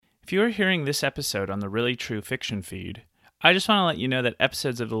If you are hearing this episode on the Really True Fiction feed, I just want to let you know that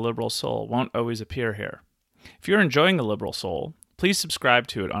episodes of The Liberal Soul won't always appear here. If you're enjoying The Liberal Soul, please subscribe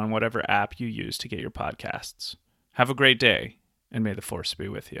to it on whatever app you use to get your podcasts. Have a great day, and may the Force be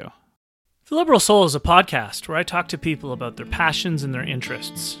with you. The Liberal Soul is a podcast where I talk to people about their passions and their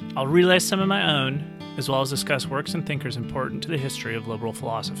interests. I'll relay some of my own, as well as discuss works and thinkers important to the history of liberal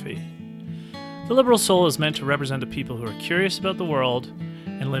philosophy. The Liberal Soul is meant to represent the people who are curious about the world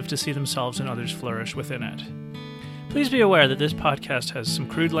and live to see themselves and others flourish within it. Please be aware that this podcast has some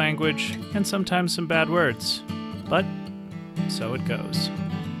crude language and sometimes some bad words, but so it goes.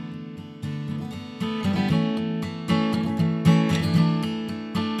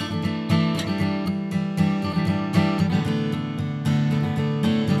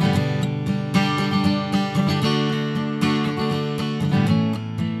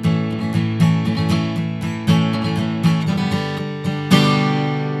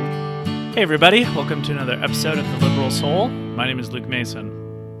 Hey everybody, welcome to another episode of The Liberal Soul. My name is Luke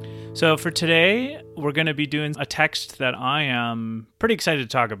Mason. So for today, we're going to be doing a text that I am pretty excited to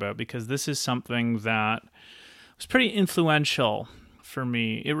talk about because this is something that was pretty influential for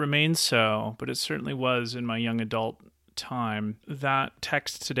me. It remains so, but it certainly was in my young adult time. That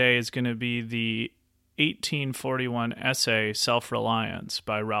text today is going to be the 1841 essay Self-Reliance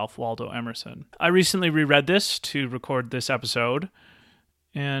by Ralph Waldo Emerson. I recently reread this to record this episode,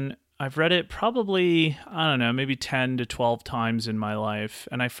 and I've read it probably, maybe 10 to 12 times in my life.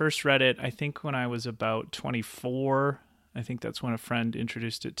 And I first read it, I think, when I was about 24. I think that's when a friend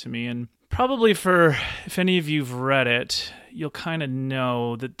introduced it to me. And probably if any of you've read it, you'll kind of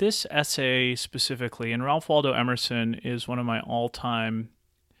know that this essay specifically, and Ralph Waldo Emerson is one of my all-time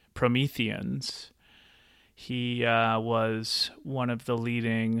Prometheans. He was one of the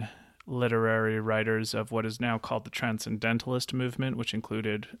leading literary writers of what is now called the Transcendentalist movement, which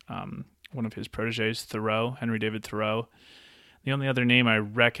included one of his protégés, Thoreau, Henry David Thoreau. The only other name I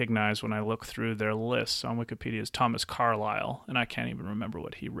recognize when I look through their lists on Wikipedia is Thomas Carlyle, and I can't even remember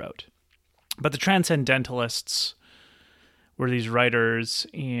what he wrote. But the Transcendentalists were these writers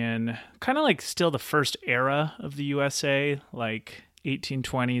in kind of like still the first era of the USA, like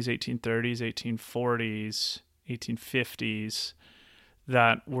 1820s, 1830s, 1840s, 1850s,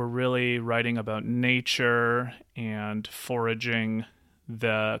 that were really writing about nature and foraging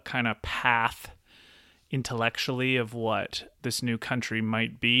the kind of path intellectually of what this new country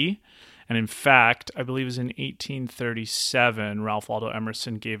might be. And in fact, I believe it was in 1837, Ralph Waldo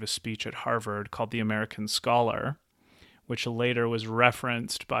Emerson gave a speech at Harvard called The American Scholar, which later was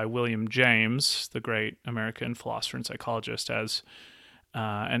referenced by William James, the great American philosopher and psychologist, as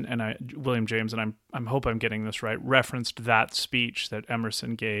William James, and I hope I'm getting this right, referenced that speech that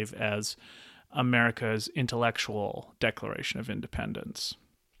Emerson gave as America's intellectual Declaration of Independence.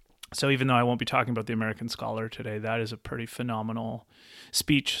 So even though I won't be talking about the American Scholar today, that is a pretty phenomenal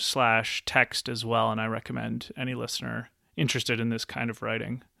speech/text as well, and I recommend any listener interested in this kind of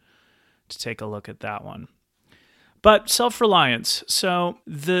writing to take a look at that one. But self-reliance. So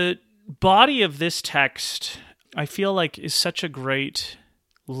the body of this text, I feel like, is such a great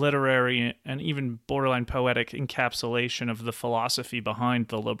literary and even borderline poetic encapsulation of the philosophy behind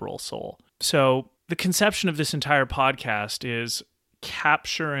the liberal soul. So the conception of this entire podcast is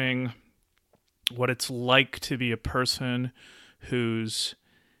capturing what it's like to be a person who's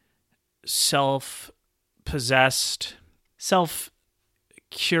self-possessed,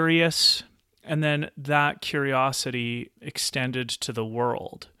 self-curious, and then that curiosity extended to the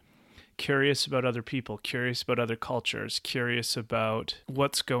world. Curious about other people, curious about other cultures, curious about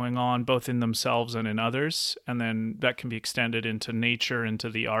what's going on both in themselves and in others, and then that can be extended into nature,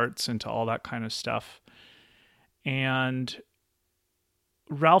 into the arts, into all that kind of stuff. And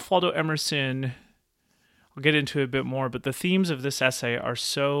Ralph Waldo Emerson, I'll get into it a bit more, but the themes of this essay are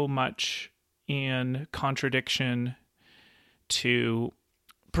so much in contradiction to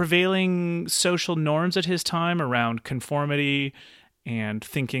prevailing social norms at his time around conformity and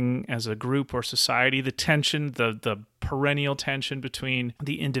thinking as a group or society, the tension, the perennial tension between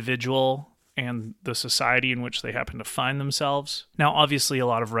the individual and the society in which they happen to find themselves. Now, obviously, a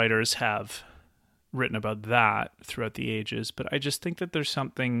lot of writers have written about that throughout the ages, but I just think that there's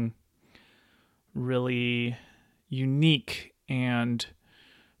something really unique and,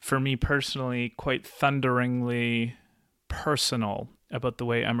 for me personally, quite thunderingly personal about the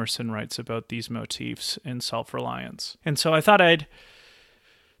way Emerson writes about these motifs in self-reliance. And so I thought I'd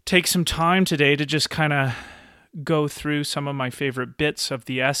take some time today to just kind of go through some of my favorite bits of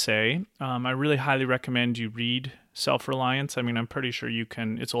the essay. I really highly recommend you read Self-Reliance. I mean, I'm pretty sure you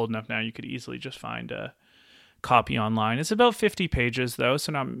can, it's old enough now, you could easily just find a copy online. It's about 50 pages, though,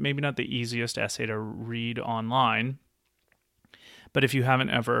 so maybe not the easiest essay to read online. But if you haven't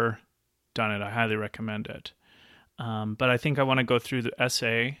ever done it, I highly recommend it. But I think I want to go through the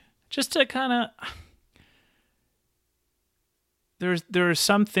essay just to kind of... There are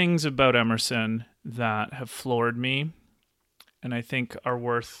some things about Emerson that have floored me, and I think are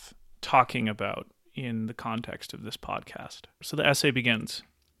worth talking about in the context of this podcast. So the essay begins.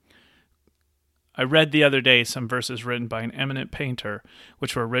 I read the other day some verses written by an eminent painter,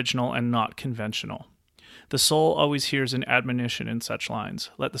 which were original and not conventional. The soul always hears an admonition in such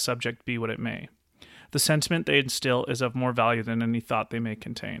lines, let the subject be what it may. The sentiment they instill is of more value than any thought they may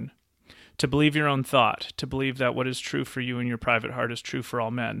contain. To believe your own thought, to believe that what is true for you in your private heart is true for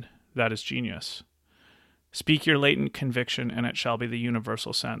all men, that is genius. Speak your latent conviction, and it shall be the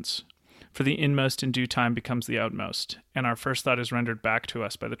universal sense. For the inmost in due time becomes the outmost, and our first thought is rendered back to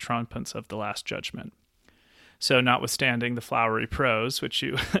us by the trumpets of the last judgment. So notwithstanding the flowery prose, which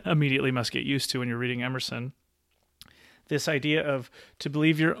you immediately must get used to when you're reading Emerson, this idea of to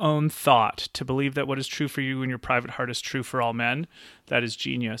believe your own thought, to believe that what is true for you in your private heart is true for all men, that is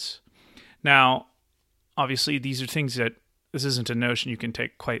genius. Now, obviously, these are things that this isn't a notion you can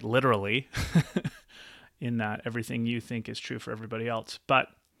take quite literally in that everything you think is true for everybody else. But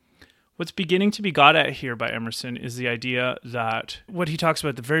what's beginning to be got at here by Emerson is the idea that what he talks about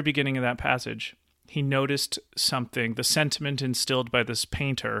at the very beginning of that passage, he noticed something, the sentiment instilled by this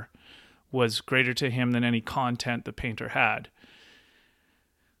painter was greater to him than any content the painter had.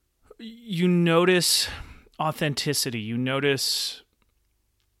 You notice authenticity, you notice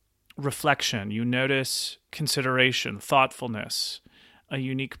reflection, you notice consideration, thoughtfulness, a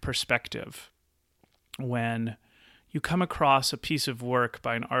unique perspective. When you come across a piece of work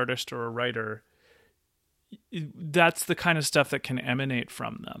by an artist or a writer, that's the kind of stuff that can emanate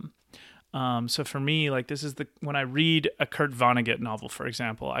from them. So for me, like when I read a Kurt Vonnegut novel, for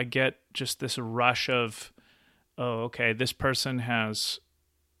example, I get just this rush of, oh, okay, this person has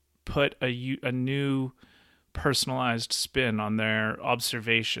put a new personalized spin on their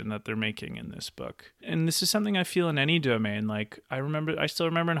observation that they're making in this book. And this is something I feel in any domain. Like I still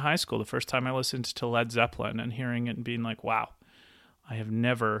remember in high school, the first time I listened to Led Zeppelin and hearing it and being like, wow, I have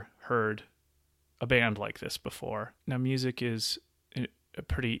never heard a band like this before. Now, music is a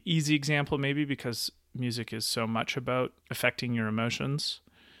pretty easy example maybe because music is so much about affecting your emotions.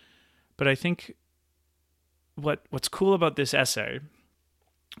 But I think what's cool about this essay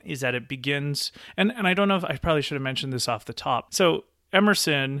is that it begins, and I don't know if I probably should have mentioned this off the top. So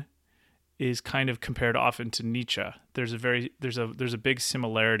Emerson is kind of compared often to Nietzsche. There's a big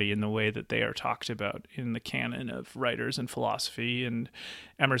similarity in the way that they are talked about in the canon of writers and philosophy, and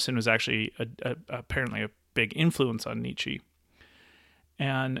Emerson was actually apparently a big influence on Nietzsche.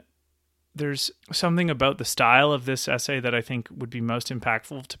 And there's something about the style of this essay that I think would be most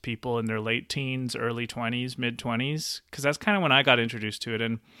impactful to people in their late teens, early 20s, mid-20s, because that's kind of when I got introduced to it.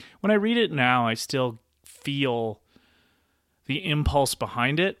 And when I read it now, I still feel the impulse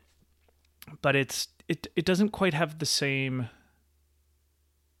behind it, but it doesn't quite have the same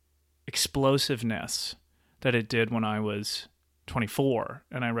explosiveness that it did when I was 24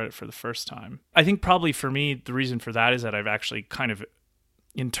 and I read it for the first time. I think probably for me, the reason for that is that I've actually kind of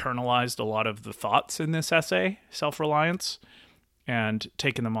internalized a lot of the thoughts in this essay, self-reliance, and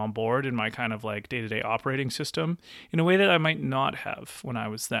taken them on board in my kind of like day-to-day operating system in a way that I might not have when I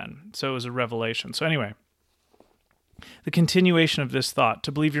was then. So it was a revelation. So anyway, the continuation of this thought,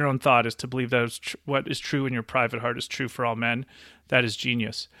 to believe your own thought is to believe that what is true in your private heart is true for all men. That is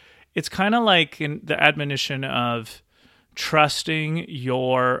genius. It's kind of like in the admonition of trusting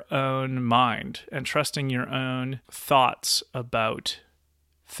your own mind and trusting your own thoughts about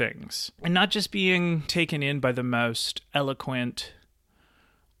things, and not just being taken in by the most eloquent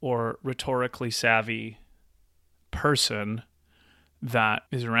or rhetorically savvy person that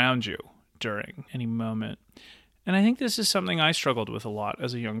is around you during any moment. And I think this is something I struggled with a lot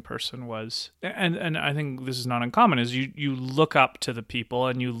as a young person and I think this is not uncommon, is you look up to the people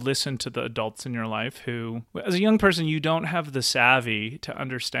and you listen to the adults in your life who, as a young person, you don't have the savvy to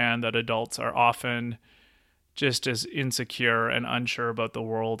understand that adults are often just as insecure and unsure about the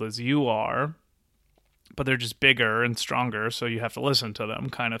world as you are, but they're just bigger and stronger, so you have to listen to them,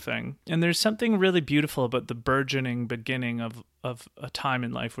 kind of thing. And there's something really beautiful about the burgeoning beginning of a time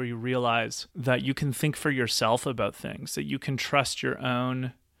in life where you realize that you can think for yourself about things, that you can trust your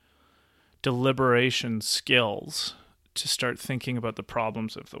own deliberation skills to start thinking about the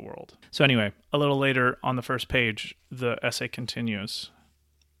problems of the world. So anyway, a little later on the first page, the essay continues.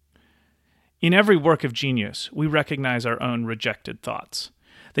 In every work of genius, we recognize our own rejected thoughts.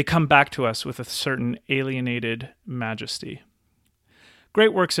 They come back to us with a certain alienated majesty.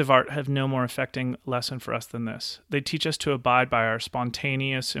 Great works of art have no more affecting lesson for us than this. They teach us to abide by our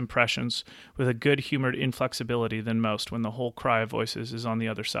spontaneous impressions with a good-humored inflexibility than most when the whole cry of voices is on the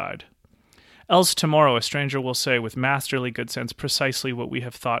other side. Else tomorrow a stranger will say with masterly good sense precisely what we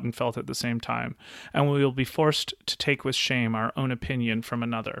have thought and felt at the same time, and we will be forced to take with shame our own opinion from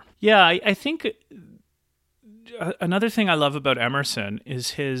another. Yeah, I think another thing I love about Emerson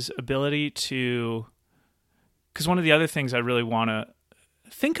is his ability to... Because one of the other things I really want to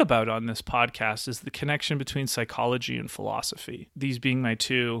think about on this podcast is the connection between psychology and philosophy. These being my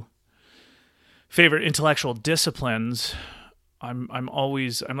two favorite intellectual disciplines, I'm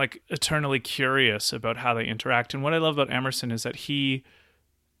like eternally curious about how they interact. And what I love about Emerson is that he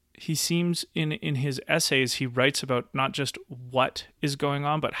seems in his essays, he writes about not just what is going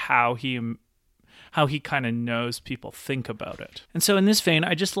on, but how he kind of knows people think about it. And so in this vein,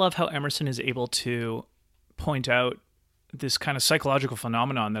 I just love how Emerson is able to point out this kind of psychological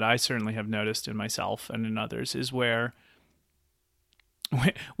phenomenon that I certainly have noticed in myself and in others, is where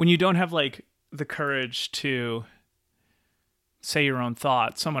when you don't have like the courage to say your own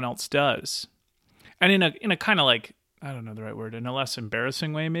thoughts, someone else does. And in a kind of like, I don't know the right word, in a less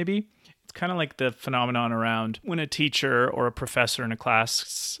embarrassing way maybe. It's kind of like the phenomenon around when a teacher or a professor in a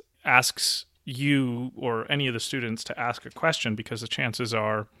class asks you or any of the students to ask a question, because the chances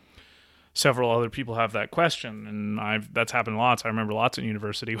are several other people have that question, and that's happened lots. I remember lots in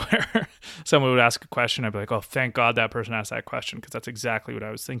university where someone would ask a question, I'd be like, oh, thank God that person asked that question, because that's exactly what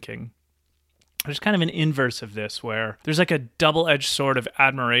I was thinking. There's kind of an inverse of this, where there's like a double-edged sword of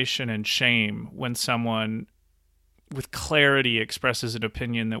admiration and shame when someone with clarity expresses an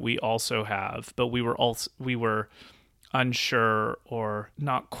opinion that we also have, but we were unsure or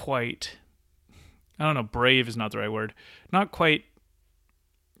not quite, I don't know, brave is not the right word, not quite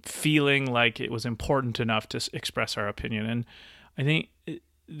feeling like it was important enough to express our opinion. And I think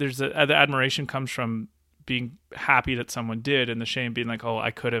the admiration comes from being happy that someone did, and the shame being like, oh, I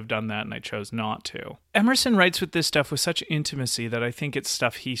could have done that and I chose not to. Emerson writes with this stuff with such intimacy that I think it's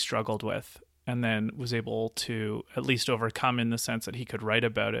stuff he struggled with and then was able to at least overcome, in the sense that he could write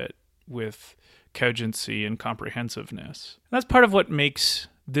about it with cogency and comprehensiveness. And that's part of what makes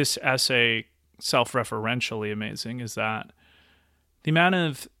this essay self-referentially amazing, is that the amount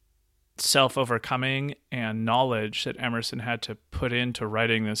of self-overcoming and knowledge that Emerson had to put into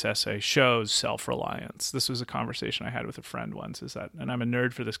writing this essay shows self-reliance. This was a conversation I had with a friend once, is that, and I'm a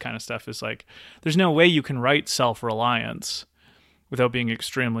nerd for this kind of stuff, is like, there's no way you can write self-reliance without being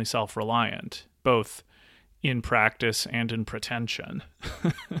extremely self-reliant, both in practice and in pretension.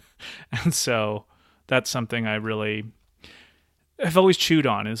 And so that's something I've always chewed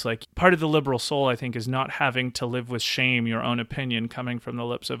on, is like, part of the liberal soul, I think, is not having to live with shame your own opinion coming from the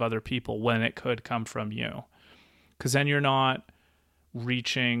lips of other people when it could come from you. Because then you're not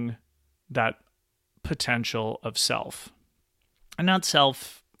reaching that potential of self. And not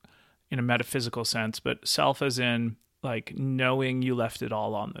self in a metaphysical sense, but self as in like knowing you left it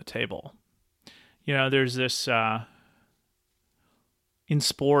all on the table. You know, there's this, in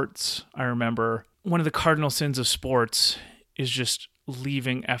sports, I remember one of the cardinal sins of sports is just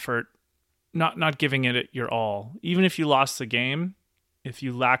leaving effort, not giving it your all. Even if you lost the game, if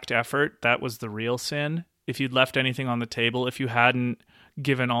you lacked effort, that was the real sin. If you'd left anything on the table, if you hadn't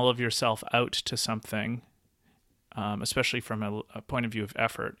given all of yourself out to something, especially from a point of view of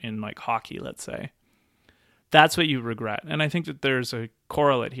effort in like hockey, let's say, that's what you regret. And I think that there's a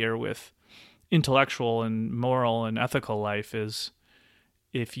correlate here with intellectual and moral and ethical life, is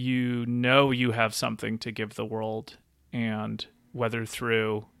if you know you have something to give the world, and whether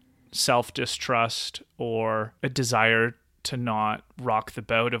through self-distrust or a desire to not rock the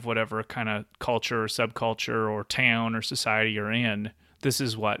boat of whatever kind of culture or subculture or town or society you're in, this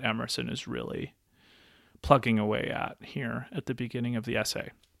is what Emerson is really plugging away at here at the beginning of the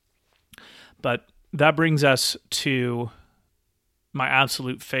essay. But that brings us to my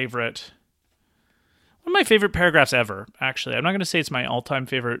absolute favorite, one of my favorite paragraphs ever, actually. I'm not going to say it's my all-time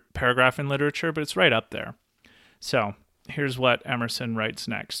favorite paragraph in literature, but it's right up there. So here's what Emerson writes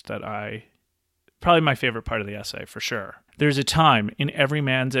next, probably my favorite part of the essay, for sure. There's a time in every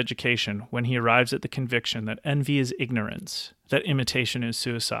man's education when he arrives at the conviction that envy is ignorance, that imitation is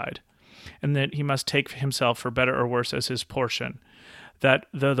suicide, and that he must take himself for better or worse as his portion, that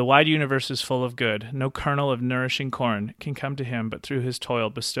though the wide universe is full of good, no kernel of nourishing corn can come to him but through his toil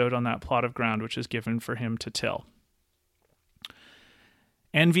bestowed on that plot of ground which is given for him to till.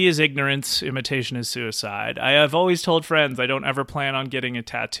 Envy is ignorance, imitation is suicide. I have always told friends I don't ever plan on getting a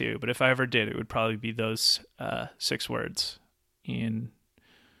tattoo, but if I ever did, it would probably be those 6 words in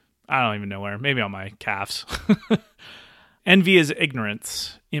I don't even know where. Maybe on my calves. Envy is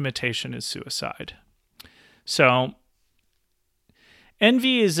ignorance. Imitation is suicide. So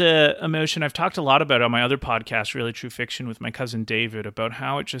envy is a emotion I've talked a lot about on my other podcast, Really True Fiction, with my cousin David, about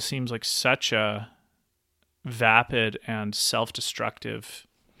how it just seems like such a vapid and self-destructive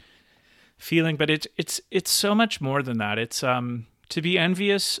feeling. But it's so much more than that. It's to be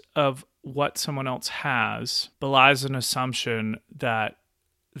envious of what someone else has belies an assumption that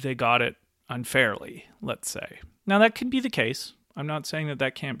they got it unfairly, let's say. Now, that can be the case. I'm not saying that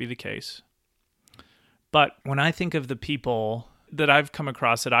that can't be the case. But when I think of the people that I've come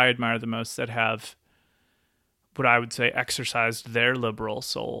across that I admire the most that have what I would say exercised their liberal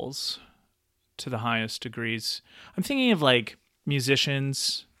souls to the highest degrees, I'm thinking of like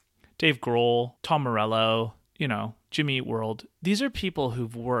musicians, Dave Grohl, Tom Morello, Jimmy Eat World. These are people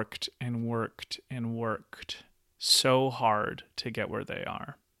who've worked and worked and worked so hard to get where they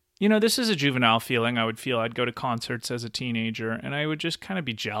are. This is a juvenile feeling I would feel. I'd go to concerts as a teenager and I would just kind of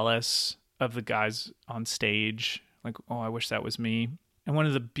be jealous of the guys on stage. Like, oh, I wish that was me. And one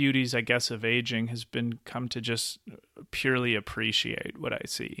of the beauties, I guess, of aging has been come to just purely appreciate what I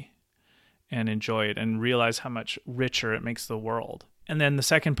see and enjoy it and realize how much richer it makes the world. And then the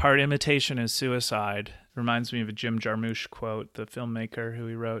second part, imitation is suicide, reminds me of a Jim Jarmusch quote, the filmmaker who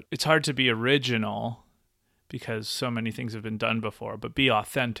he wrote. It's hard to be original because so many things have been done before, but be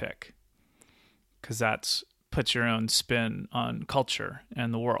authentic, because that's puts your own spin on culture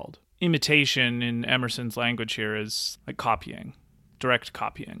and the world. Imitation in Emerson's language here is like copying, direct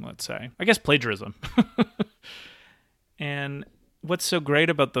copying, let's say. I guess plagiarism. And what's so great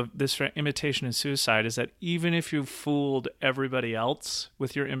about this imitation is suicide is that even if you've fooled everybody else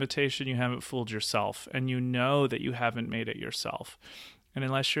with your imitation, you haven't fooled yourself, and you know that you haven't made it yourself. And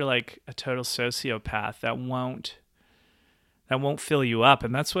unless you're like a total sociopath, that won't fill you up.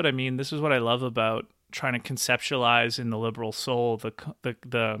 And that's what I mean. This is what I love about trying to conceptualize in the liberal soul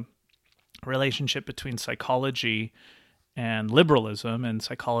the relationship between psychology and liberalism, and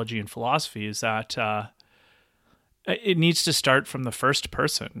psychology and philosophy, is that it needs to start from the first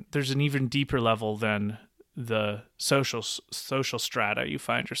person. There's an even deeper level than the social strata you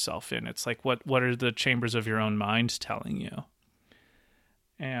find yourself in. It's like, what are the chambers of your own mind telling you?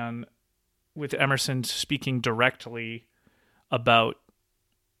 And with Emerson speaking directly about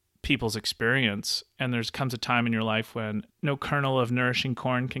people's experience, and there comes a time in your life when no kernel of nourishing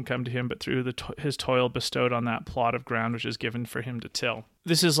corn can come to him, but through his toil bestowed on that plot of ground which is given for him to till.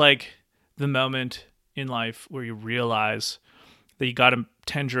 This is like the moment in life where you realize that you got to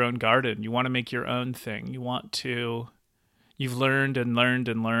tend your own garden. You want to make your own thing. You've learned and learned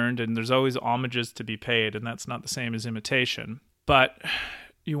and learned, and there's always homages to be paid, and that's not the same as imitation. But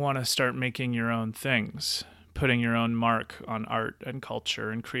you want to start making your own things, putting your own mark on art and culture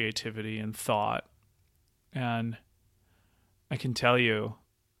and creativity and thought. And I can tell you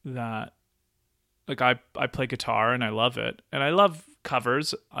that, like, I play guitar and I love it. And I love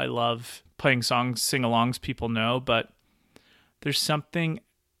covers. I love playing songs, sing-alongs people know, but there's something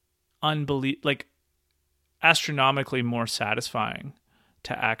astronomically more satisfying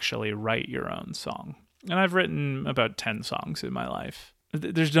to actually write your own song. And I've written about 10 songs in my life.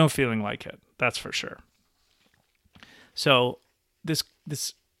 There's no feeling like it, that's for sure. So this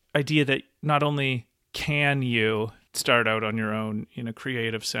idea that not only can you start out on your own in a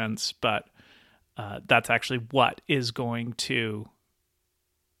creative sense, but that's actually what is going to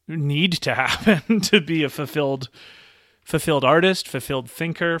need to happen to be a fulfilled artist, fulfilled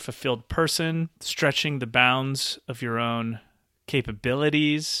thinker, fulfilled person, stretching the bounds of your own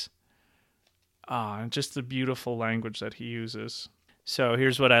capabilities. Just the beautiful language that he uses. So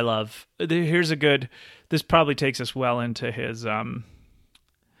here's what I love. This probably takes us well into his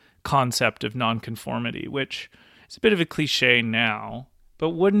concept of nonconformity, which is a bit of a cliche now, but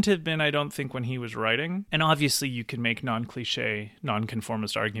wouldn't have been, I don't think, when he was writing. And obviously you can make non-cliche,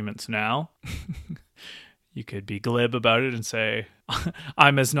 nonconformist arguments now. You could be glib about it and say,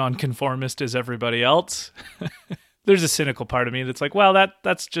 I'm as nonconformist as everybody else. There's a cynical part of me that's like, well,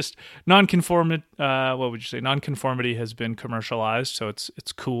 that's just nonconformity. What would you say? Nonconformity has been commercialized, so it's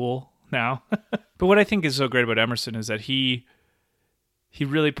cool now. But what I think is so great about Emerson is that he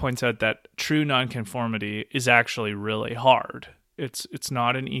really points out that true nonconformity is actually really hard. It's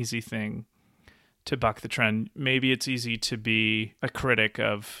not an easy thing to buck the trend. Maybe it's easy to be a critic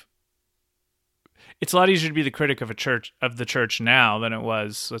of. It's a lot easier to be the critic of the church now than it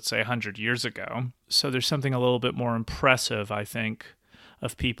was, let's say, 100 years ago. So there's something a little bit more impressive, I think,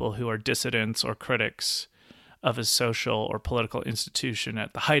 of people who are dissidents or critics of a social or political institution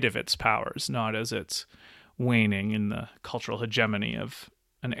at the height of its powers, not as it's waning in the cultural hegemony of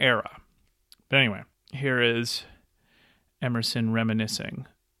an era. But anyway, here is Emerson reminiscing.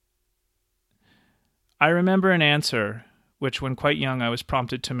 I remember an answer which when quite young I was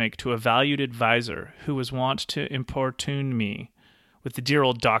prompted to make to a valued adviser who was wont to importune me with the dear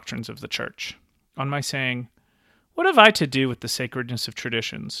old doctrines of the church, on my saying, "What have I to do with the sacredness of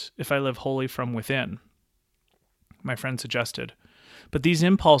traditions, if I live wholly from within?" My friend suggested, "But these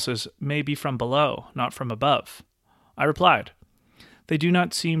impulses may be from below, not from above." I replied, "They do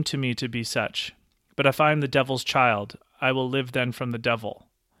not seem to me to be such, but if I am the devil's child, I will live then from the devil.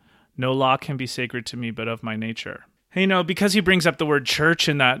 No law can be sacred to me but of my nature." You know, because he brings up the word church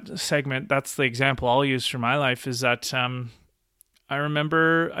in that segment, that's the example I'll use for my life, is that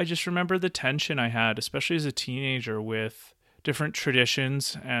I just remember the tension I had, especially as a teenager, with different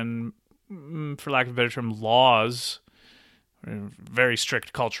traditions and, for lack of a better term, laws, very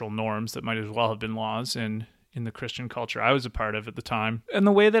strict cultural norms that might as well have been laws in the Christian culture I was a part of at the time. And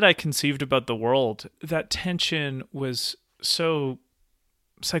the way that I conceived about the world, that tension was so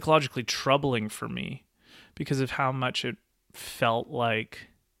psychologically troubling for me because of how much it felt like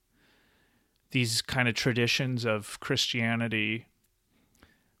these kind of traditions of Christianity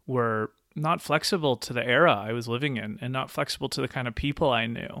were not flexible to the era I was living in and not flexible to the kind of people I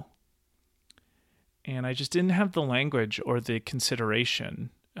knew. And I just didn't have the language or the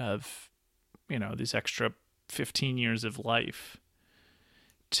consideration of, these extra 15 years of life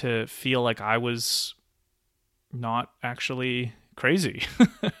to feel like I was not actually crazy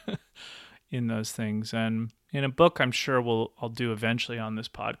in those things. And in a book I'm sure I'll do eventually on this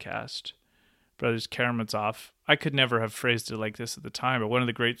podcast, Brothers Karamazov, I could never have phrased it like this at the time, but one of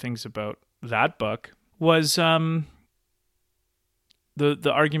the great things about that book was the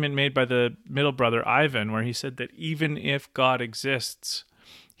argument made by the middle brother Ivan, where he said that even if God exists,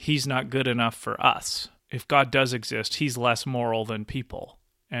 he's not good enough for us. If God does exist, he's less moral than people,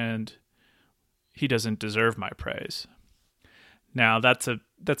 and he doesn't deserve my praise. Now, that's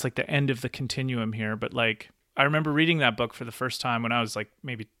like the end of the continuum here, but like I remember reading that book for the first time when I was like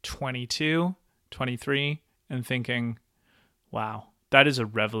maybe 22, 23, and thinking, wow, that is a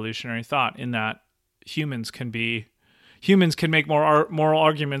revolutionary thought, in that humans can make more moral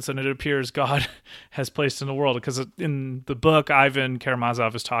arguments than it appears God has placed in the world. Because in the book, Ivan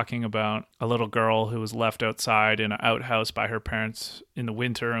Karamazov is talking about a little girl who was left outside in an outhouse by her parents in the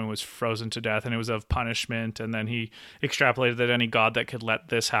winter and was frozen to death, and it was of punishment. And then he extrapolated that any God that could let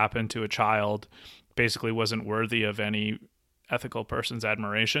this happen to a child basically wasn't worthy of any ethical person's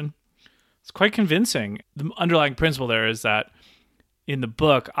admiration. It's quite convincing. The underlying principle there is that in the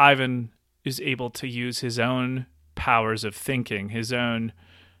book, Ivan is able to use his own powers of thinking, his own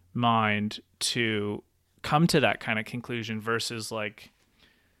mind, to come to that kind of conclusion versus like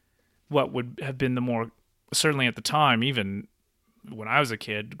what would have been the more, certainly at the time, even when I was a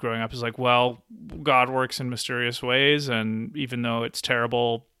kid growing up, is like, well, God works in mysterious ways, and even though it's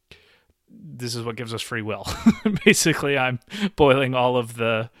terrible, this is what gives us free will. Basically, I'm boiling all of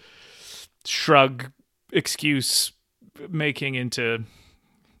the shrug excuse making into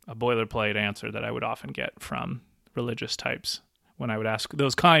a boilerplate answer that I would often get from religious types when I would ask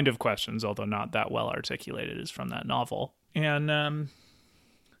those kind of questions, although not that well articulated, is from that novel. And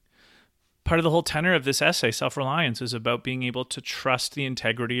part of the whole tenor of this essay, Self-Reliance, is about being able to trust the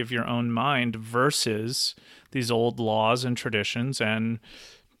integrity of your own mind versus these old laws and traditions and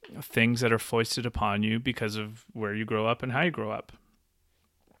things that are foisted upon you because of where you grow up and how you grow up.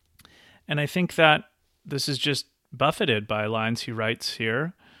 And I think that this is just buffeted by lines he writes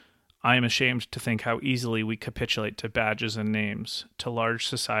here. I am ashamed to think how easily we capitulate to badges and names, to large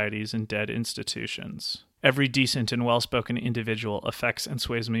societies and dead institutions. Every decent and well-spoken individual affects and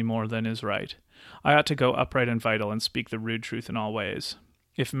sways me more than is right. I ought to go upright and vital and speak the rude truth in all ways.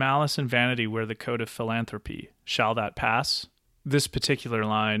 If malice and vanity wear the coat of philanthropy, shall that pass? This particular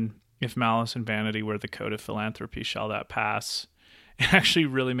line, if malice and vanity wear the coat of philanthropy, shall that pass? It actually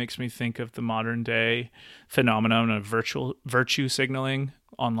really makes me think of the modern day phenomenon of virtue signaling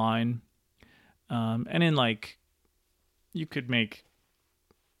online. And in like, you could make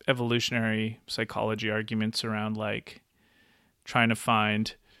evolutionary psychology arguments around like trying to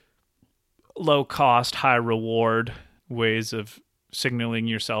find low cost, high reward ways of signaling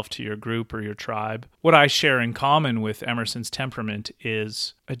yourself to your group or your tribe. What I share in common with Emerson's temperament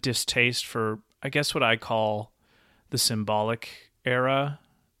is a distaste for, I guess, what I call the symbolic era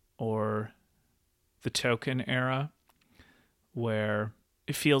or the token era, where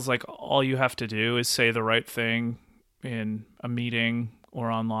it feels like all you have to do is say the right thing in a meeting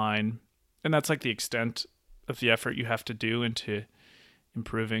or online, and that's like the extent of the effort you have to do into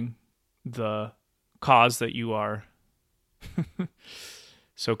improving the cause that you are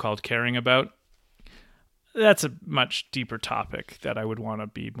so-called caring about? That's a much deeper topic that I would want to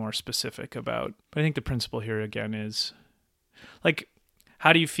be more specific about. But I think the principle here again is, like,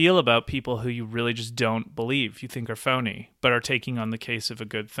 how do you feel about people who you really just don't believe, you think are phony, but are taking on the case of a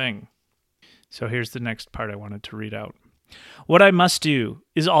good thing? So here's the next part I wanted to read out. What I must do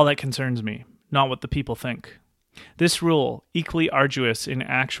is all that concerns me, not what the people think. This rule, equally arduous in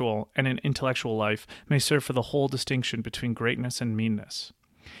actual and in intellectual life, may serve for the whole distinction between greatness and meanness.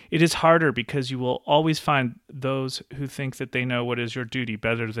 It is harder because you will always find those who think that they know what is your duty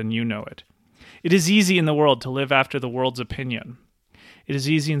better than you know it. It is easy in the world to live after the world's opinion. It is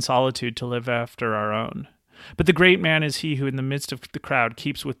easy in solitude to live after our own. But the great man is he who in the midst of the crowd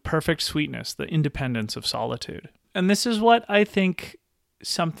keeps with perfect sweetness the independence of solitude. And this is what I think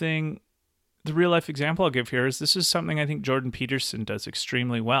the real life example I'll give here is this is something I think Jordan Peterson does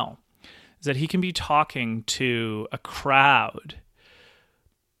extremely well, is that he can be talking to a crowd,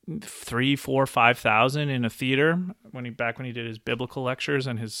 3,000, 4,000, 5,000 in a theater when he did his biblical lectures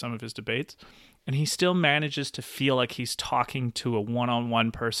and some of his debates, and he still manages to feel like he's talking to a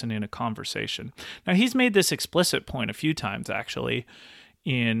one-on-one person in a conversation. Now, he's made this explicit point a few times, actually,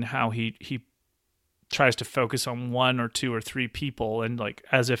 in how he tries to focus on 1 or 2 or 3 people and like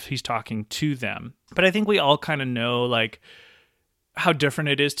as if he's talking to them. But I think we all kind of know like how different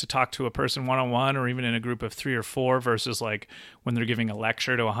it is to talk to a person one-on-one or even in a group of 3 or 4 versus like when they're giving a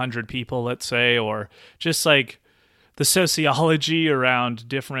lecture to 100 people, let's say, or just like the sociology around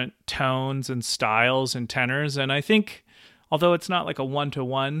different tones and styles and tenors. And I think although it's not like a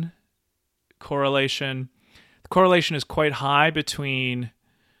one-to-one correlation, the correlation is quite high between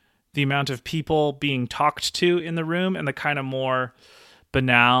the amount of people being talked to in the room and the kind of more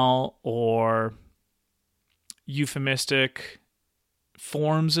banal or euphemistic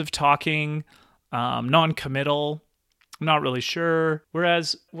forms of talking, non-committal, I'm not really sure.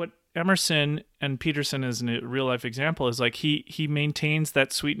 Whereas what Emerson and Peterson as a real-life example is like he maintains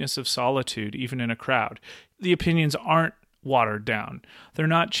that sweetness of solitude even in a crowd. The opinions aren't watered down. They're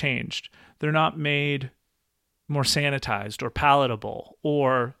not changed. They're not made more sanitized or palatable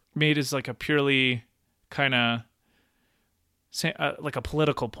or made as like a purely kind of like a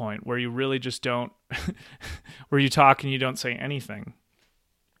political point where you really just don't, where you talk and you don't say anything.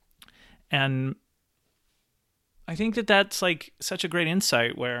 And I think that that's like such a great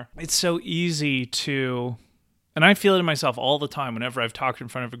insight where it's so easy to, and I feel it in myself all the time whenever I've talked in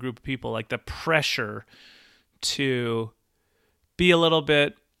front of a group of people, like the pressure to be a little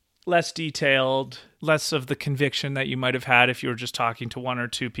bit less detailed, less of the conviction that you might have had if you were just talking to 1 or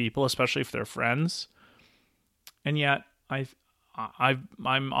 2 people, especially if they're friends. And yet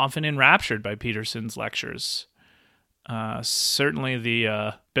I'm often enraptured by Peterson's lectures, certainly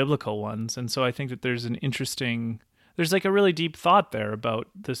the biblical ones. And so I think that there's like a really deep thought there about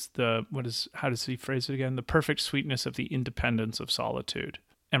this, how does he phrase it again? The perfect sweetness of the independence of solitude.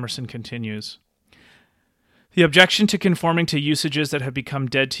 Emerson continues, the objection to conforming to usages that have become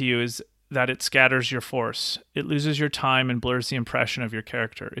dead to you is that it scatters your force. It loses your time and blurs the impression of your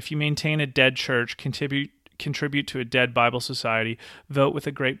character. If you maintain a dead church, contribute to a dead Bible society, vote with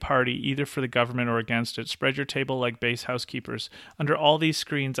a great party, either for the government or against it, spread your table like base housekeepers. Under all these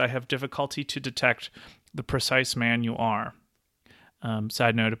screens, I have difficulty to detect the precise man you are.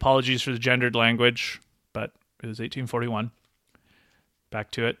 Side note, apologies for the gendered language, but it was 1841. Back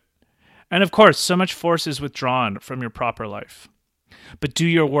to it. And of course, so much force is withdrawn from your proper life. But do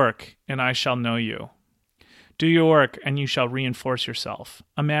your work, and I shall know you. Do your work, and you shall reinforce yourself.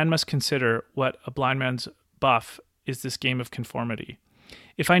 A man must consider what a blind man's buff is this game of conformity.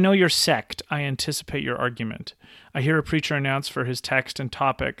 If I know your sect, I anticipate your argument. I hear a preacher announce for his text and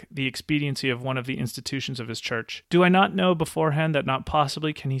topic the expediency of one of the institutions of his church. Do I not know beforehand that not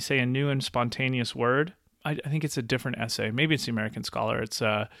possibly can he say a new and spontaneous word? I think it's a different essay. Maybe it's the American Scholar. It's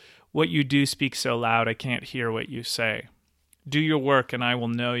what you do speak so loud I can't hear what you say. Do your work and I will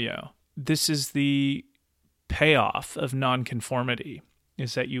know you. This is the payoff of nonconformity,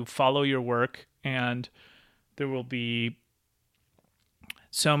 is that you follow your work and there will be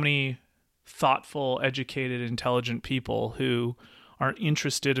so many thoughtful, educated, intelligent people who are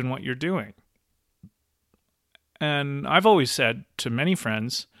interested in what you're doing. And I've always said to many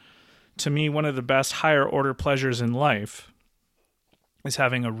friends, to me, one of the best higher order pleasures in life is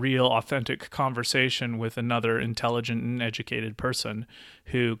having a real, authentic conversation with another intelligent and educated person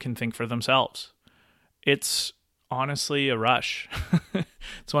who can think for themselves. It's honestly a rush.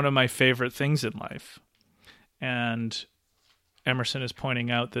 It's one of my favorite things in life. And Emerson is pointing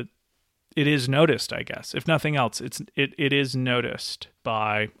out that it is noticed, I guess. If nothing else, it is noticed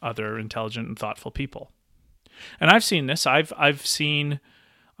by other intelligent and thoughtful people. And I've seen this. I've seen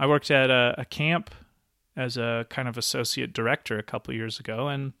I worked at a camp as a kind of associate director a couple years ago,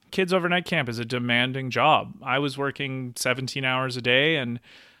 and kids overnight camp is a demanding job. I was working 17 hours a day, and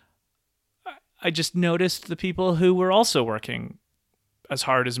I just noticed the people who were also working as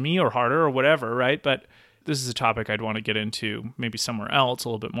hard as me or harder or whatever, right? But this is a topic I'd want to get into maybe somewhere else a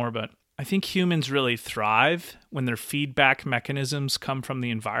little bit more, but I think humans really thrive when their feedback mechanisms come from the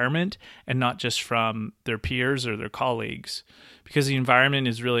environment and not just from their peers or their colleagues, because the environment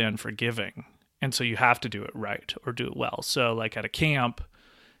is really unforgiving. And so you have to do it right or do it well. So like at a camp,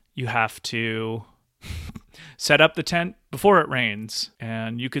 you have to set up the tent before it rains.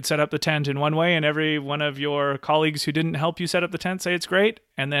 And you could set up the tent in one way and every one of your colleagues who didn't help you set up the tent say it's great.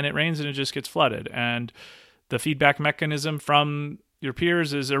 And then it rains and it just gets flooded. And the feedback mechanism from your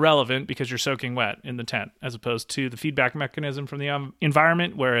peers is irrelevant because you're soaking wet in the tent, as opposed to the feedback mechanism from the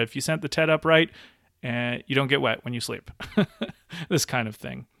environment where if you set the tent up right, you don't get wet when you sleep. This kind of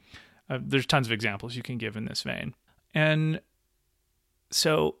thing. There's tons of examples you can give in this vein. And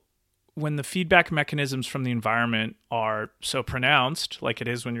so when the feedback mechanisms from the environment are so pronounced, like it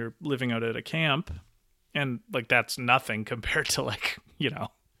is when you're living out at a camp, and like that's nothing compared to like,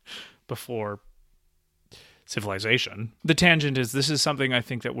 before civilization. The tangent is this is something I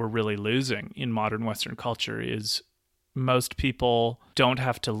think that we're really losing in modern Western culture is most people don't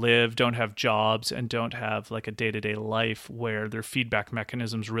have to live, don't have jobs, and don't have like a day-to-day life where their feedback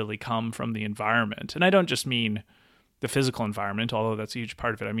mechanisms really come from the environment. And I don't just mean the physical environment, although that's a huge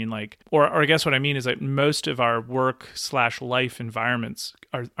part of it. I mean or I guess what I mean is that most of our work/life environments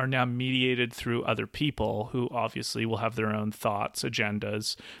are now mediated through other people who obviously will have their own thoughts,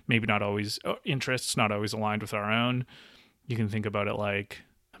 agendas, maybe not always interests, not always aligned with our own. You can think about it like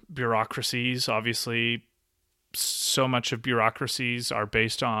bureaucracies, obviously. So much of bureaucracies are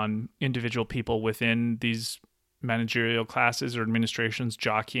based on individual people within these managerial classes or administrations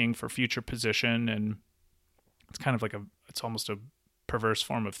jockeying for future position. And it's kind of like it's almost a perverse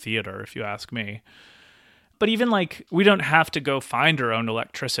form of theater, if you ask me. But even like, we don't have to go find our own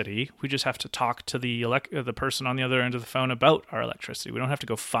electricity. We just have to talk to the person on the other end of the phone about our electricity. We don't have to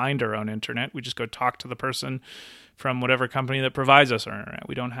go find our own internet. We just go talk to the person from whatever company that provides us our internet.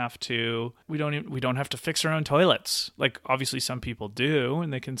 We don't have to fix our own toilets. Like obviously some people do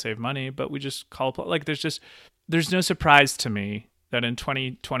and they can save money, but we just call, like there's no surprise to me that in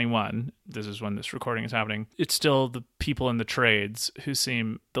 2021, this is when this recording is happening, it's still the people in the trades who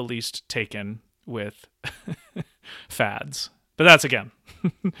seem the least taken with fads. But that's, again,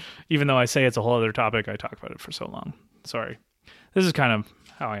 even though I say it's a whole other topic, I talk about it for so long. Sorry. This is kind of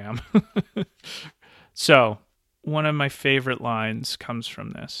how I am. So, one of my favorite lines comes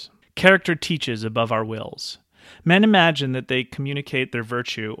from this. Character teaches above our wills. Men imagine that they communicate their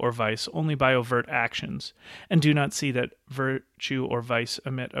virtue or vice only by overt actions, and do not see that virtue or vice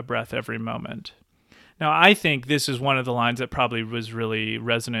emit a breath every moment. Now, I think this is one of the lines that probably was really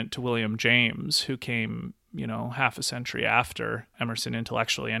resonant to William James, who came, half a century after Emerson,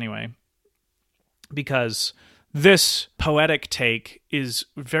 intellectually anyway, because this poetic take is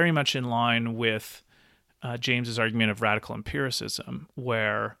very much in line with James's argument of radical empiricism,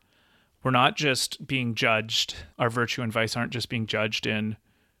 where we're not just being judged, our virtue and vice aren't just being judged in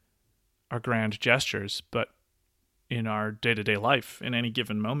our grand gestures, but in our day-to-day life in any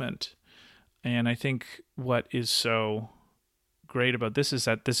given moment. And I think what is so great about this is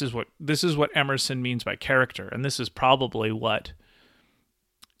that this is what Emerson means by character, and this is probably what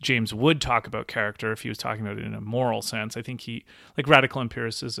James would talk about character if he was talking about it in a moral sense. I think like radical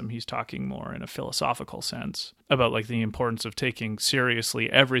empiricism, he's talking more in a philosophical sense about like the importance of taking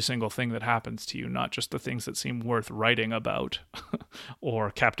seriously every single thing that happens to you, not just the things that seem worth writing about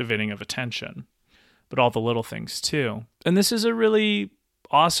or captivating of attention, but all the little things too. And this is a really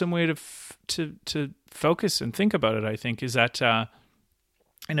awesome way to focus and think about it, I think, is that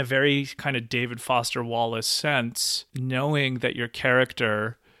in a very kind of David Foster Wallace sense, knowing that your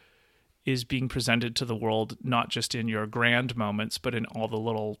character is being presented to the world not just in your grand moments, but in all the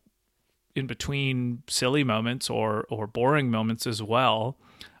little in-between silly moments or boring moments as well,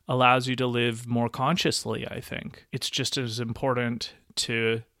 allows you to live more consciously, I think. It's just as important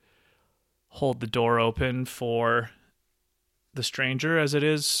to hold the door open for the stranger as it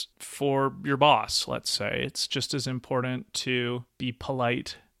is for your boss, let's say. It's just as important to be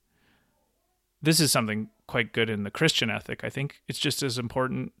polite. This is something quite good in the Christian ethic. I think it's just as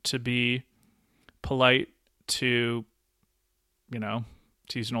important to be polite to, to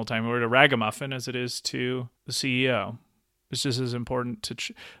use an old-time word, a ragamuffin, as it is to the CEO. It's just as important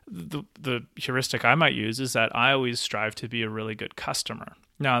to... The heuristic I might use is that I always strive to be a really good customer.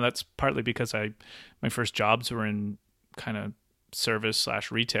 Now, that's partly because my first jobs were in kind of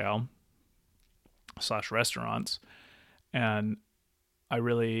service/retail/restaurants. And I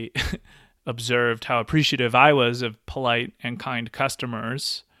really observed how appreciative I was of polite and kind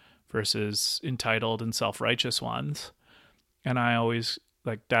customers versus entitled and self-righteous ones. And I always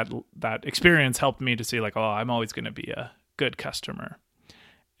like that experience helped me to see like, oh, I'm always going to be a good customer.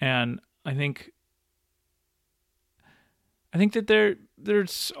 And I think that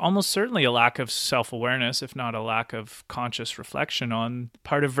there's almost certainly a lack of self-awareness, if not a lack of conscious reflection on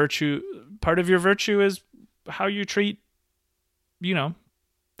part of virtue. Part of your virtue is how you treat,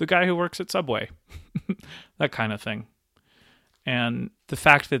 the guy who works at Subway, that kind of thing. And the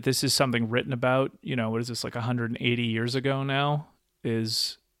fact that this is something written about, what is this, like 180 years ago now,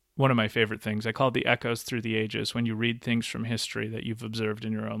 is one of my favorite things. I call it the echoes through the ages. When you read things from history that you've observed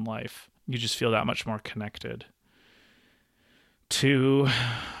in your own life, you just feel that much more connected to,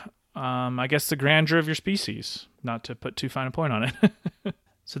 I guess, the grandeur of your species, not to put too fine a point on it.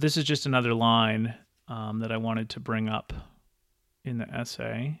 So this is just another line that I wanted to bring up in the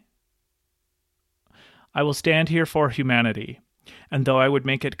essay. I will stand here for humanity, and though I would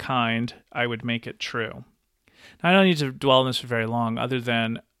make it kind, I would make it true. Now, I don't need to dwell on this for very long, other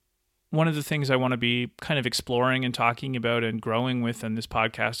than one of the things I want to be kind of exploring and talking about and growing with in this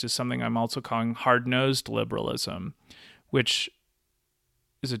podcast is something I'm also calling hard-nosed liberalism, which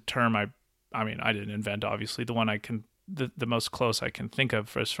is a term I didn't invent, obviously. The one the most close I can think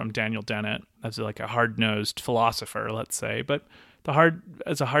of is from Daniel Dennett as like a hard-nosed philosopher, let's say, but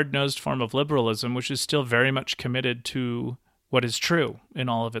as a hard-nosed form of liberalism, which is still very much committed to what is true in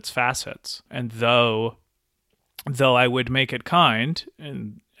all of its facets. And though I would make it kind,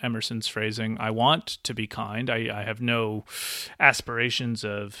 in Emerson's phrasing, I want to be kind. I have no aspirations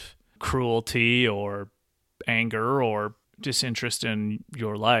of cruelty or anger or disinterest in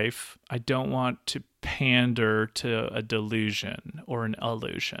your life. I don't want to pander to a delusion or an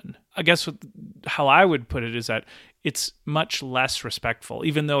illusion. I guess how I would put it is that it's much less respectful,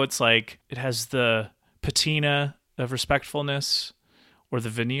 even though it's like it has the patina of respectfulness or the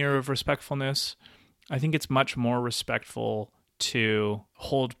veneer of respectfulness. I think it's much more respectful to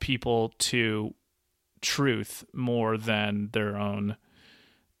hold people to truth more than their own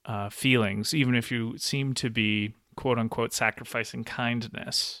feelings, even if you seem to be, quote unquote, sacrificing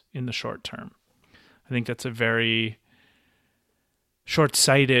kindness in the short term. I think that's a very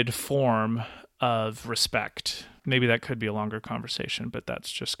short-sighted form of respect. Maybe that could be a longer conversation, but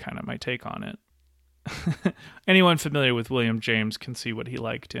that's just kind of my take on it. Anyone familiar with William James can see what he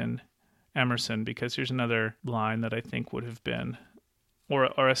liked in Emerson, because here's another line that I think would have been,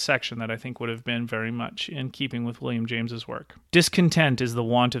 or a section that I think would have been very much in keeping with William James's work. Discontent is the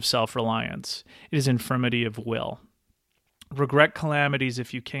want of self-reliance. It is infirmity of will. Regret calamities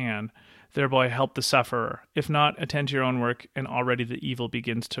if you can, thereby help the sufferer. If not, attend to your own work, and already the evil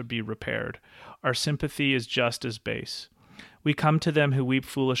begins to be repaired. Our sympathy is just as base. We come to them who weep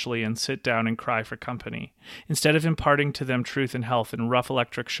foolishly and sit down and cry for company. Instead of imparting to them truth and health in rough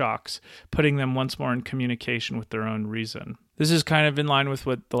electric shocks, putting them once more in communication with their own reason. This is kind of in line with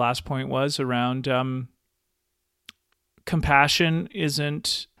what the last point was around compassion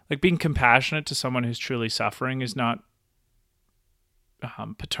isn't, like being compassionate to someone who's truly suffering is not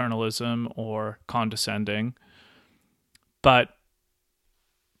paternalism or condescending. But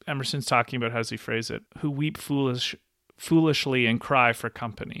Emerson's talking about, how does he phrase it? Who weep foolishly and cry for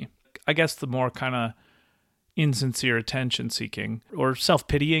company. I guess the more kind of insincere attention-seeking or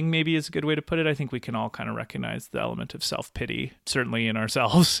self-pitying maybe is a good way to put it. I think we can all kind of recognize the element of self-pity, certainly in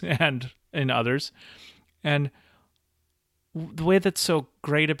ourselves and in others. And the way that's so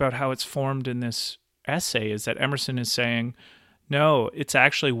great about how it's formed in this essay is that Emerson is saying, no, it's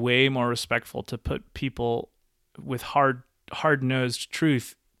actually way more respectful to put people with hard-nosed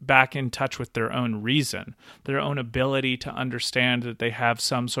truth back in touch with their own reason, their own ability to understand that they have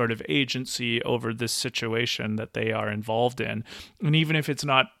some sort of agency over this situation that they are involved in. And even if it's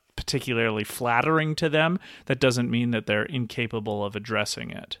not particularly flattering to them, that doesn't mean that they're incapable of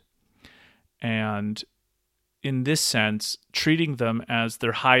addressing it. And in this sense, treating them as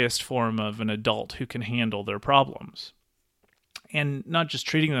their highest form of an adult who can handle their problems. And not just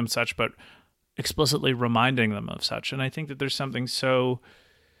treating them such, but explicitly reminding them of such. And I think that there's something so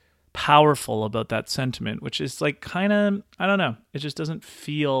powerful about that sentiment, which is like kind of, I don't know, it just doesn't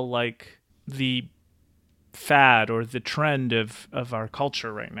feel like the fad or the trend of our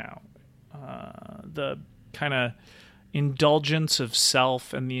culture right now. The kind of indulgence of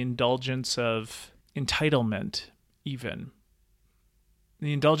self and the indulgence of entitlement, even.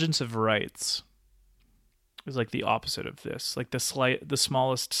 The indulgence of rights is like the opposite of this. Like the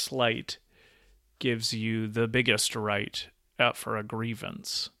smallest slight gives you the biggest right for a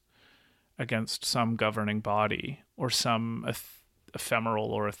grievance against some governing body or some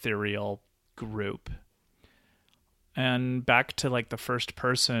ephemeral or ethereal group. And back to like the first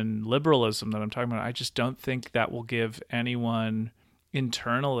person liberalism that I'm talking about, I just don't think that will give anyone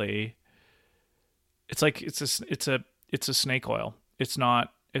internally. It's like it's a snake oil. It's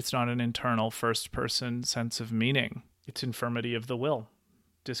not an internal first person sense of meaning. It's infirmity of the will.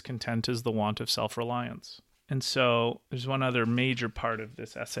 Discontent is the want of self-reliance. And so there's one other major part of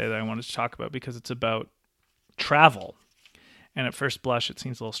this essay that I wanted to talk about because it's about travel. And at first blush, it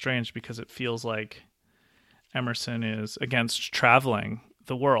seems a little strange because it feels like Emerson is against traveling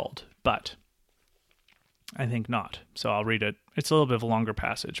the world, but I think not. So I'll read it. It's a little bit of a longer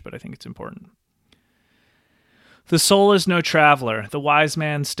passage, but I think it's important. The soul is no traveler. The wise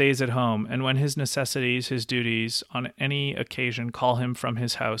man stays at home, and when his necessities, his duties, on any occasion call him from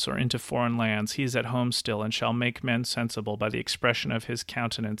his house or into foreign lands, he is at home still, and shall make men sensible by the expression of his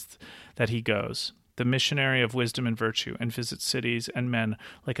countenance that he goes, the missionary of wisdom and virtue, and visits cities and men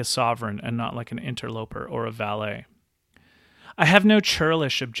like a sovereign and not like an interloper or a valet. I have no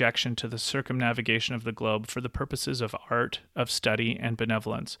churlish objection to the circumnavigation of the globe for the purposes of art, of study, and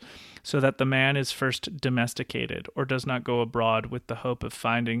benevolence, so that the man is first domesticated, or does not go abroad with the hope of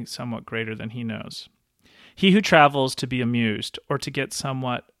finding somewhat greater than he knows. He who travels to be amused, or to get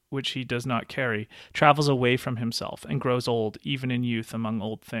somewhat which he does not carry, travels away from himself, and grows old, even in youth, among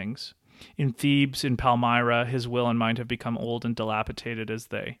old things. In Thebes, in Palmyra, his will and mind have become old and dilapidated as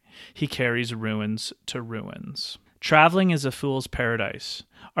they. He carries ruins to ruins. Traveling is a fool's paradise.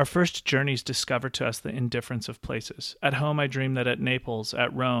 Our first journeys discover to us the indifference of places. At home I dream that at Naples,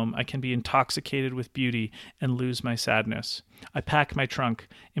 at Rome, I can be intoxicated with beauty and lose my sadness. I pack my trunk,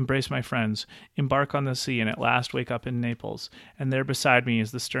 embrace my friends, embark on the sea, and at last wake up in Naples, and there beside me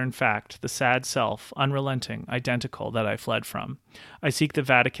is the stern fact, the sad self, unrelenting, identical, that I fled from. I seek the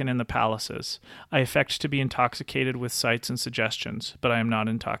Vatican and the palaces. I affect to be intoxicated with sights and suggestions, but I am not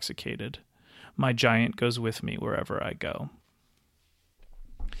intoxicated. My giant goes with me wherever I go.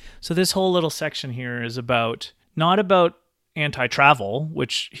 So this whole little section here is not about anti-travel,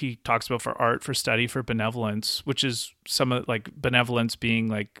 which he talks about for art, for study, for benevolence, which is some of like benevolence being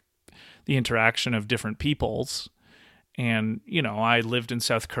like the interaction of different peoples. And, you know, I lived in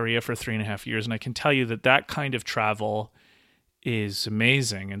South Korea for 3.5 years, and I can tell you that kind of travel is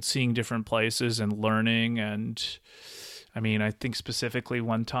amazing, and seeing different places and learning. And I mean, I think specifically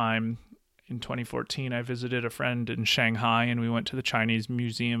one time in 2014, I visited a friend in Shanghai, and we went to the Chinese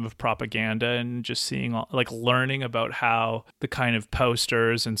Museum of Propaganda, and just seeing, like, learning about how the kind of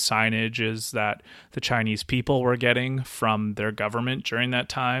posters and signages that the Chinese people were getting from their government during that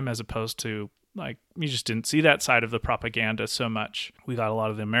time, as opposed to, like, you just didn't see that side of the propaganda so much. We got a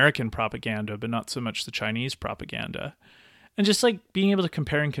lot of the American propaganda, but not so much the Chinese propaganda. And just, like, being able to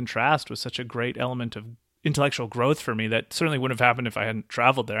compare and contrast was such a great element of intellectual growth for me that certainly wouldn't have happened if I hadn't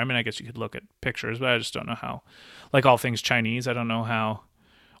traveled there. I mean, I guess you could look at pictures, but I just don't know how, like all things Chinese, I don't know how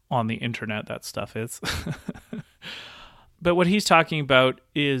on the internet that stuff is. But what he's talking about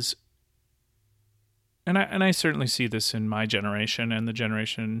is, and I certainly see this in my generation and the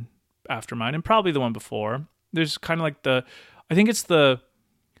generation after mine, and probably the one before, there's kind of like I think it's the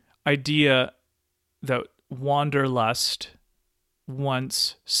idea that wanderlust,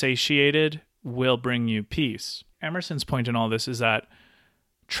 once satiated, will bring you peace. Emerson's point in all this is that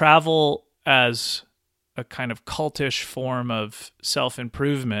travel as a kind of cultish form of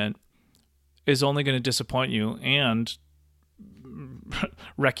self-improvement is only going to disappoint you and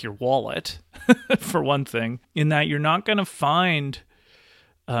wreck your wallet, for one thing, in that you're not going to find,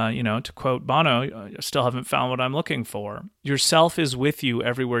 to quote Bono, I still haven't found what I'm looking for. Yourself is with you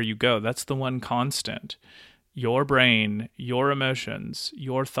everywhere you go. That's the one constant. Your brain, your emotions,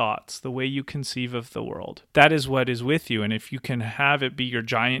 your thoughts, the way you conceive of the world. That is what is with you. And if you can have it be your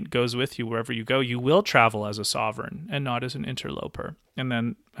giant goes with you wherever you go, you will travel as a sovereign and not as an interloper. And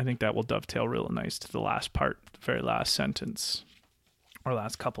then I think that will dovetail real nice to the last part, the very last sentence, or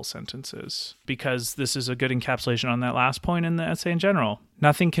last couple sentences, because this is a good encapsulation on that last point in the essay in general.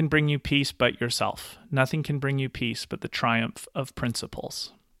 Nothing can bring you peace but yourself. Nothing can bring you peace but the triumph of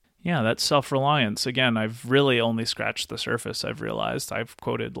principles. Yeah, that's self-reliance. Again, I've really only scratched the surface, I've realized. I've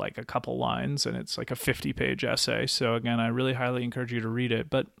quoted like a couple lines, and it's like a 50-page essay. So again, I really highly encourage you to read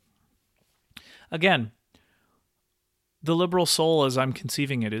it. But again, the liberal soul, as I'm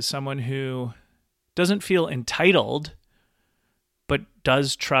conceiving it, is someone who doesn't feel entitled, but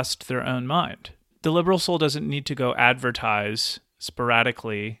does trust their own mind. The liberal soul doesn't need to go advertise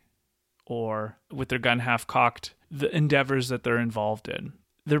sporadically or with their gun half-cocked the endeavors that they're involved in.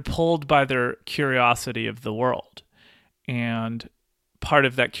 They're pulled by their curiosity of the world. And part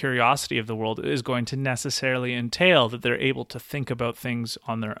of that curiosity of the world is going to necessarily entail that they're able to think about things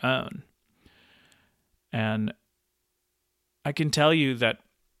on their own. And I can tell you that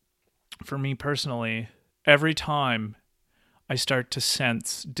for me personally, every time I start to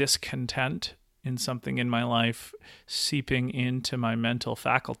sense discontent in something in my life seeping into my mental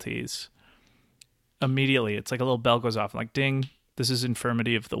faculties, immediately it's like a little bell goes off. I'm like, ding, this is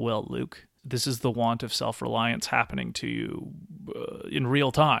infirmity of the will, Luke. This is the want of self-reliance happening to you in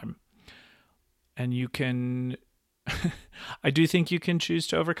real time. And you can, I do think you can choose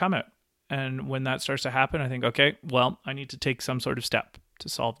to overcome it. And when that starts to happen, I think, okay, well, I need to take some sort of step to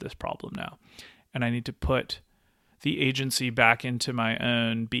solve this problem now. And I need to put the agency back into my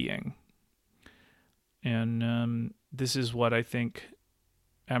own being. And this is what I think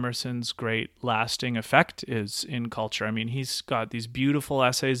Emerson's great lasting effect is in culture. I mean, he's got these beautiful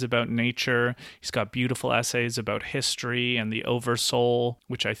essays about nature. He's got beautiful essays about history and the oversoul,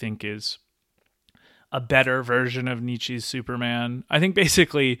 which I think is a better version of Nietzsche's Superman. I think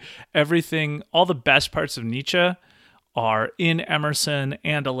basically everything, all the best parts of Nietzsche are in Emerson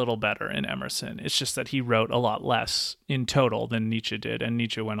and a little better in Emerson. It's just that he wrote a lot less in total than Nietzsche did, and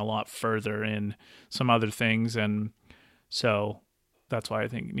Nietzsche went a lot further in some other things. And so that's why I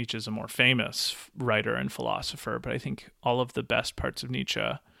think Nietzsche's a more famous writer and philosopher. But I think all of the best parts of Nietzsche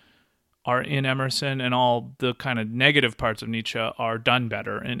are in Emerson, and all the kind of negative parts of Nietzsche are done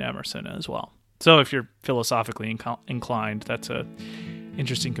better in Emerson as well. So if you're philosophically inclined, that's a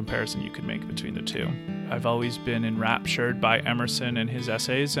interesting comparison you could make between the two. I've always been enraptured by Emerson and his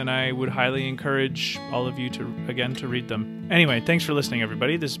essays, and I would highly encourage all of you to read them. Anyway, thanks for listening,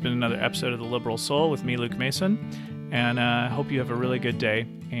 everybody. This has been another episode of The Liberal Soul with me, Luke Mason, and I hope you have a really good day,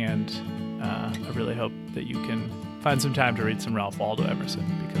 and I really hope that you can find some time to read some Ralph Waldo Emerson,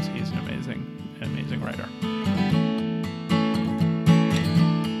 because he's an amazing writer.